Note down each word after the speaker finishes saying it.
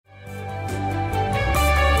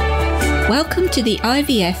Welcome to the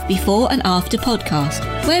IVF Before and After podcast,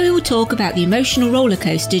 where we will talk about the emotional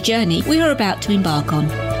rollercoaster journey we are about to embark on.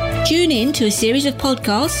 Tune in to a series of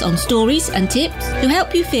podcasts on stories and tips to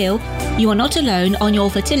help you feel you are not alone on your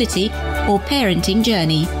fertility or parenting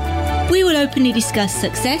journey. We will openly discuss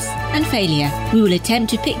success and failure. We will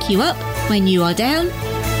attempt to pick you up when you are down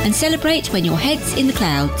and celebrate when your head's in the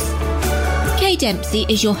clouds. Kay Dempsey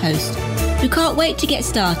is your host, who can't wait to get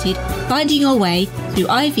started finding your way through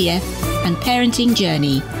IVF and parenting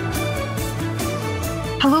journey.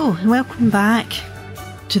 Hello and welcome back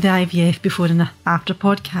to the IVF Before and After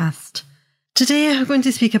podcast. Today we're going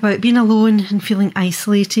to speak about being alone and feeling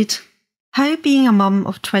isolated. How being a mum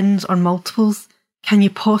of twins or multiples can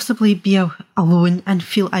you possibly be alone and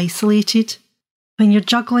feel isolated when you're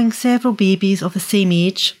juggling several babies of the same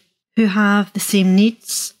age who have the same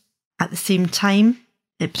needs at the same time?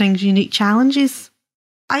 It brings unique challenges.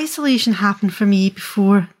 Isolation happened for me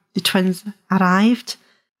before the twins arrived,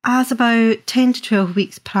 as about 10 to 12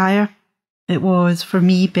 weeks prior, it was for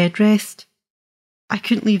me bed rest. I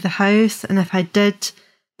couldn't leave the house, and if I did,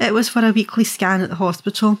 it was for a weekly scan at the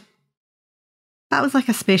hospital. That was like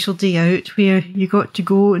a special day out where you got to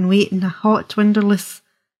go and wait in a hot, windowless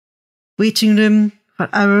waiting room for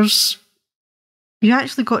hours. You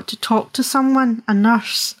actually got to talk to someone, a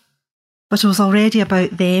nurse, but it was already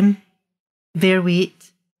about them, their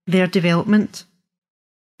weight, their development.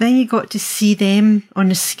 Then you got to see them on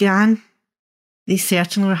the scan. They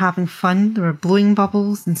certainly were having fun. They were blowing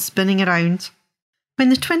bubbles and spinning around. When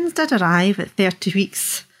the twins did arrive at 30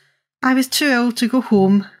 weeks, I was too ill to go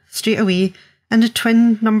home straight away, and the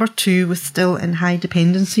twin number 2 was still in high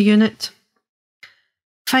dependency unit.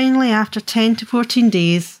 Finally, after 10 to 14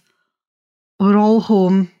 days, we were all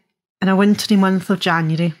home in a wintry month of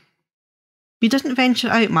January. We didn't venture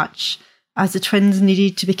out much, as the twins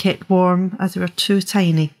needed to be kept warm as they were too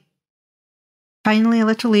tiny. Finally, a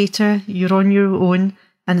little later, you're on your own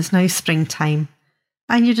and it's now springtime,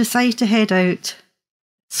 and you decide to head out.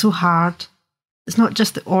 It's so hard. It's not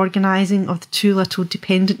just the organising of the 2 little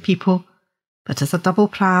dependent people, but it's a double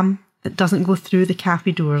pram that doesn't go through the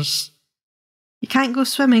cafe doors. You can't go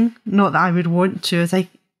swimming, not that I would want to, as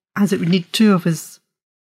it would need 2 of us.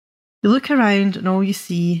 You look around and all you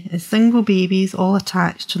see is single babies all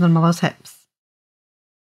attached to their mother's hips.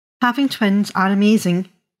 Having twins are amazing,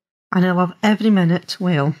 and I love every minute,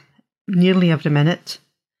 well, nearly every minute.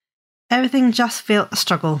 Everything just felt a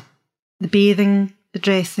struggle. The bathing, the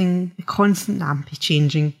dressing, the constant nappy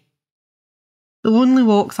changing. The lonely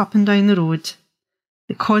walks up and down the road,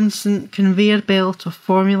 the constant conveyor belt of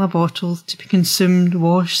formula bottles to be consumed,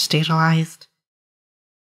 washed, sterilised.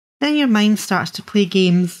 Then your mind starts to play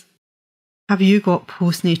games. Have you got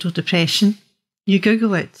postnatal depression? You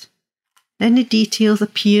Google it. Then the details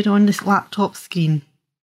appear on this laptop screen.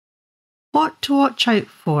 What to watch out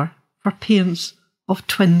for parents of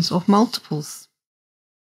twins of multiples?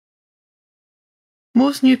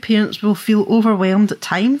 Most new parents will feel overwhelmed at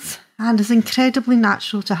times, and it's incredibly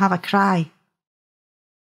natural to have a cry.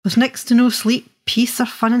 With next to no sleep, peace or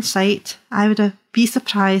fun in sight, I would be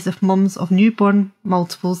surprised if mums of newborn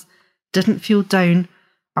multiples didn't feel down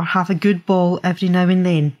or have a good ball every now and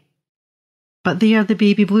then. But they are the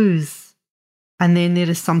baby blues. And then there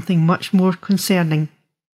is something much more concerning,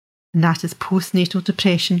 and that is postnatal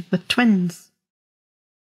depression with twins.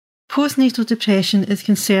 Postnatal depression is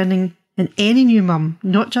concerning in any new mum,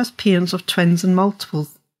 not just parents of twins and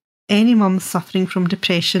multiples. Any mum suffering from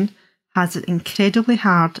depression has it incredibly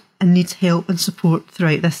hard and needs help and support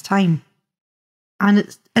throughout this time. And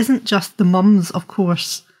it isn't just the mums, of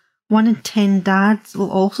course. 1 in 10 dads will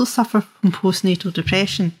also suffer from postnatal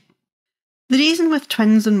depression. The reason with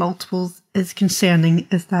twins and multiples is concerning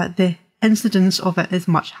is that the incidence of it is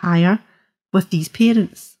much higher with these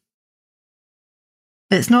parents.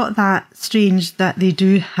 It's not that strange that they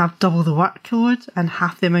do have double the workload and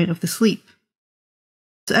half the amount of the sleep.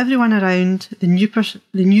 So everyone around the new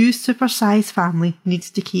supersized family needs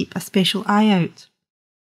to keep a special eye out.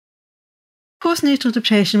 Postnatal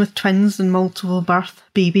depression with twins and multiple birth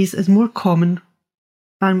babies is more common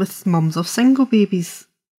than with mums of single babies.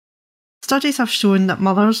 Studies have shown that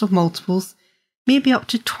mothers of multiples may be up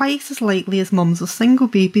to twice as likely as mums of single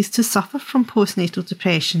babies to suffer from postnatal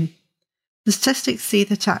depression. The statistics say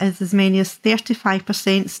that it is as many as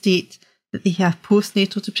 35% state that they have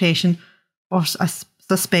postnatal depression or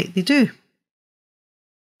suspect they do.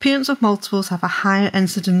 Parents of multiples have a higher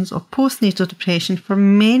incidence of postnatal depression for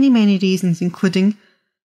many, many reasons, including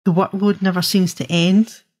the workload never seems to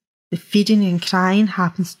end, the feeding and crying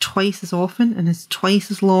happens twice as often and is twice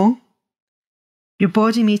as long, your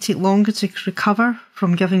body may take longer to recover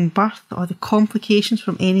from giving birth or the complications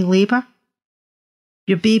from any labour,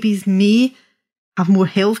 Your babies may have more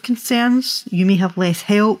health concerns. You may have less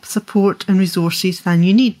help, support and resources than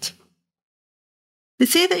you need. They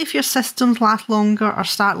say that if your symptoms last longer or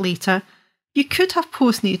start later, you could have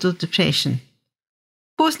postnatal depression.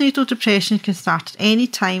 Postnatal depression can start at any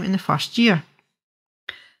time in the first year.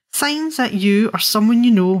 Signs that you or someone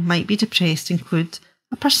you know might be depressed include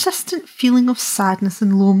a persistent feeling of sadness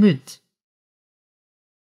and low mood,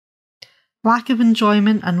 lack of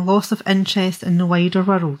enjoyment and loss of interest in the wider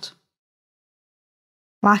world,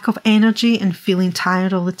 lack of energy and feeling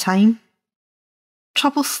tired all the time,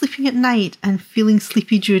 trouble sleeping at night and feeling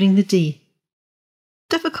sleepy during the day,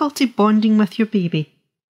 difficulty bonding with your baby,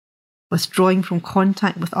 withdrawing from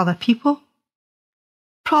contact with other people,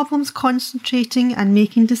 problems concentrating and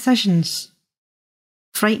making decisions,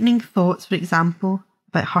 frightening thoughts, for example,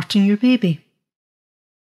 about hurting your baby.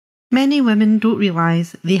 Many women don't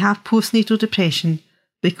realise they have postnatal depression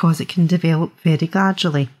because it can develop very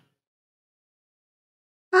gradually.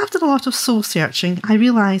 After a lot of soul searching, I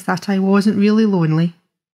realised that I wasn't really lonely.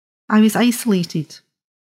 I was isolated.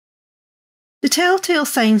 The telltale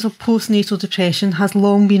signs of postnatal depression has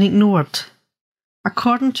long been ignored.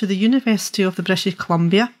 According to the University of the British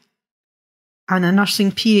Columbia and a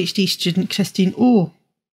nursing PhD student, Christine O,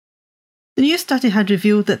 the new study had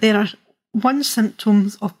revealed that there are one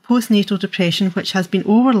symptom of postnatal depression which has been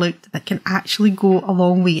overlooked that can actually go a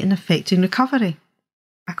long way in affecting recovery.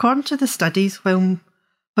 According to the studies, while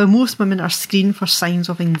most women are screened for signs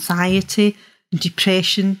of anxiety and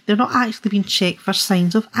depression, they're not actually being checked for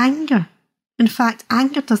signs of anger. In fact,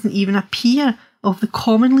 anger doesn't even appear on the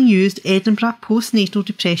commonly used Edinburgh Postnatal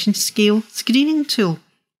Depression Scale screening tool.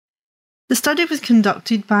 The study was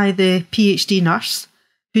conducted by the PhD nurse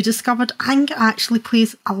who discovered anger actually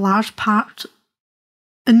plays a large part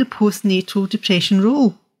in the postnatal depression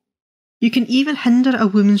role. You can even hinder a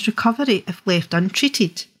woman's recovery if left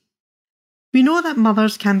untreated. We know that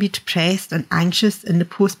mothers can be depressed and anxious in the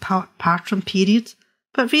postpartum period,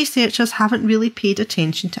 but researchers haven't really paid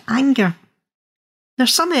attention to anger.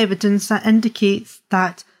 There's some evidence that indicates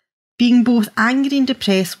that being both angry and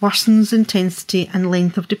depressed worsens the intensity and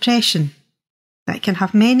length of depression. That can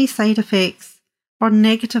have many side effects or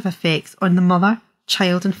negative effects on the mother,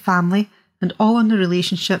 child and family, and all on the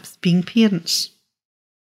relationships being parents.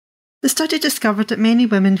 The study discovered that many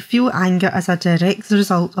women feel anger as a direct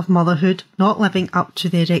result of motherhood not living up to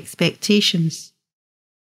their expectations.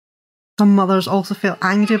 Some mothers also felt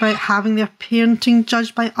angry about having their parenting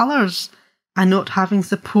judged by others and not having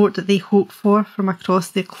support that they hoped for from across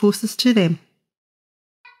their closest to them.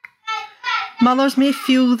 Mothers may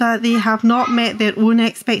feel that they have not met their own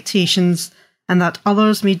expectations and that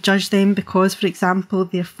others may judge them because, for example,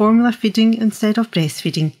 they are formula feeding instead of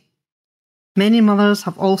breastfeeding. Many mothers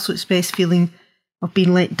have also expressed feeling of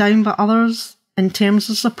being let down by others in terms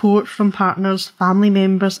of support from partners, family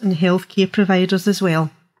members and healthcare providers as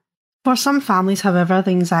well. For some families, however,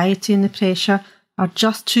 the anxiety and the pressure are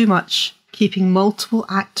just too much. Keeping multiple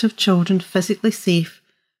active children physically safe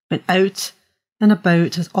when out and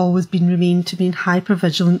about has always been remained to being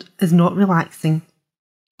hypervigilant is not relaxing.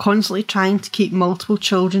 Constantly trying to keep multiple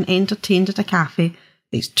children entertained at a cafe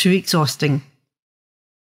is too exhausting.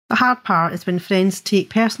 The hard part is when friends take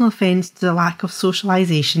personal offence to the lack of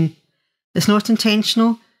socialisation. It's not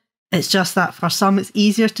intentional, it's just that for some it's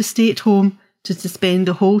easier to stay at home than to spend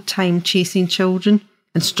the whole time chasing children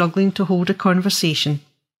and struggling to hold a conversation.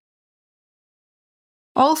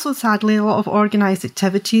 Also, sadly, a lot of organised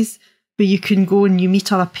activities where you can go and you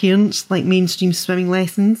meet other parents, like mainstream swimming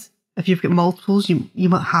lessons. If you've got multiples, you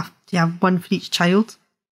might have to have one for each child.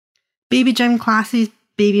 Baby gym classes,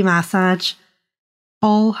 baby massage,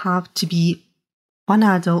 all have to be one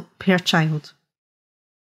adult per child.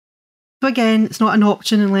 So again, it's not an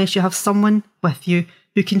option unless you have someone with you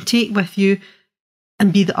who can take with you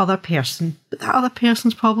and be the other person. But that other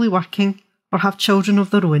person's probably working or have children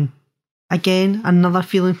of their own. Again, another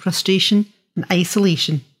feeling frustration and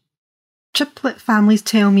isolation. Triplet families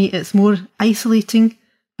tell me it's more isolating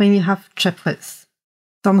when you have triplets.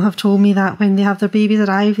 Some have told me that when they have their babies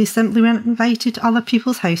arrive, they simply weren't invited to other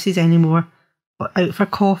people's houses anymore, or out for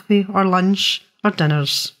coffee or lunch or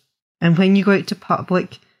dinners. And when you go out to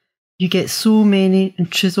public, you get so many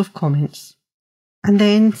intrusive comments. And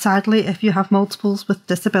then, sadly, if you have multiples with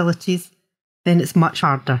disabilities, then it's much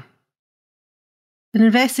harder. In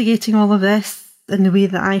investigating all of this, in the way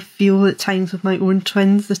that I feel at times with my own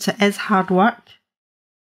twins, that it is hard work.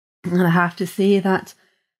 And I have to say that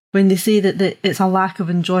when they say that it's a lack of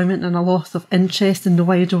enjoyment and a loss of interest in the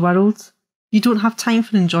wider world, you don't have time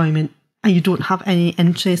for enjoyment and you don't have any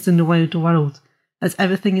interest in the wider world, as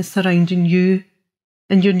everything is surrounding you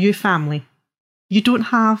and your new family. You don't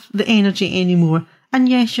have the energy anymore, and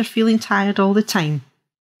yes, you're feeling tired all the time.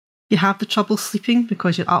 You have the trouble sleeping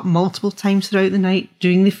because you're up multiple times throughout the night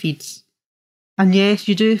doing the feeds. And yes,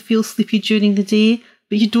 you do feel sleepy during the day,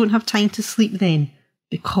 but you don't have time to sleep then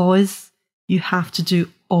because you have to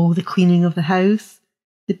do all the cleaning of the house,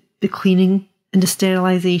 the cleaning and the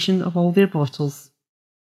sterilisation of all their bottles.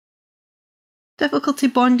 Difficulty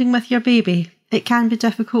bonding with your baby. It can be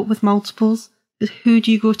difficult with multiples, but who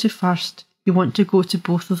do you go to first? You want to go to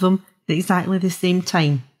both of them at exactly the same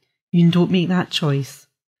time. You don't make that choice.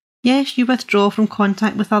 Yes, you withdraw from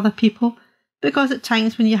contact with other people because at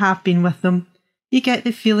times when you have been with them, you get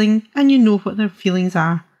the feeling, and you know what their feelings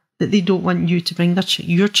are, that they don't want you to bring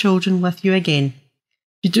your children with you again.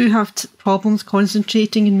 You do have problems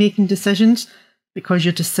concentrating and making decisions because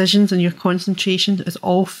your decisions and your concentration is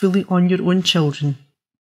all fully on your own children.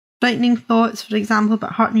 Frightening thoughts, for example,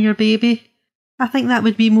 about hurting your baby. I think that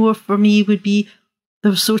would be more for me, would be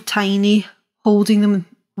they're so tiny, holding them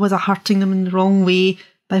was hurting them in the wrong way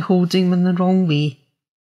by holding them in the wrong way.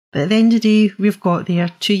 But at the end of the day, we've got there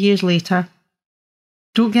 2 years later.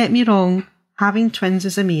 Don't get me wrong, having twins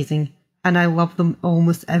is amazing, and I love them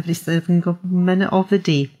almost every single minute of the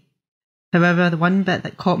day. However, the one bit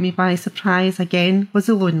that caught me by surprise again was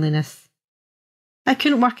the loneliness. I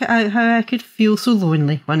couldn't work it out how I could feel so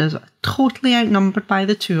lonely when I was totally outnumbered by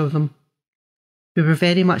the two of them, who were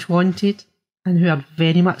very much wanted and who are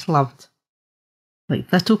very much loved.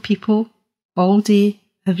 Like little people, all day,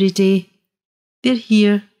 every day, they're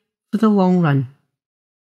here for the long run.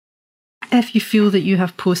 If you feel that you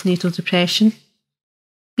have postnatal depression,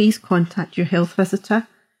 please contact your health visitor,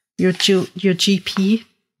 your GP,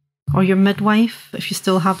 or your midwife if you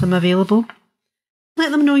still have them available.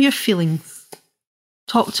 Let them know your feelings.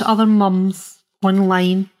 Talk to other mums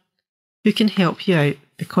online who can help you out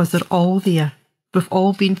because they're all there. We've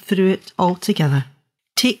all been through it all together.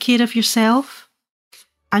 Take care of yourself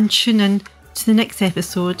and tune in to the next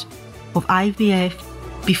episode of IVF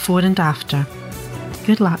Before and After.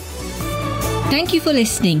 Good luck. Thank you for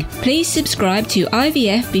listening. Please subscribe to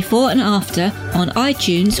IVF Before and After on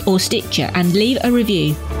iTunes or Stitcher and leave a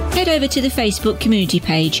review. Head over to the Facebook community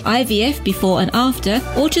page IVF Before and After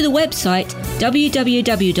or to the website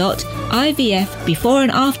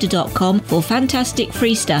www.ivfbeforeandafter.com for fantastic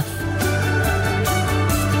free stuff.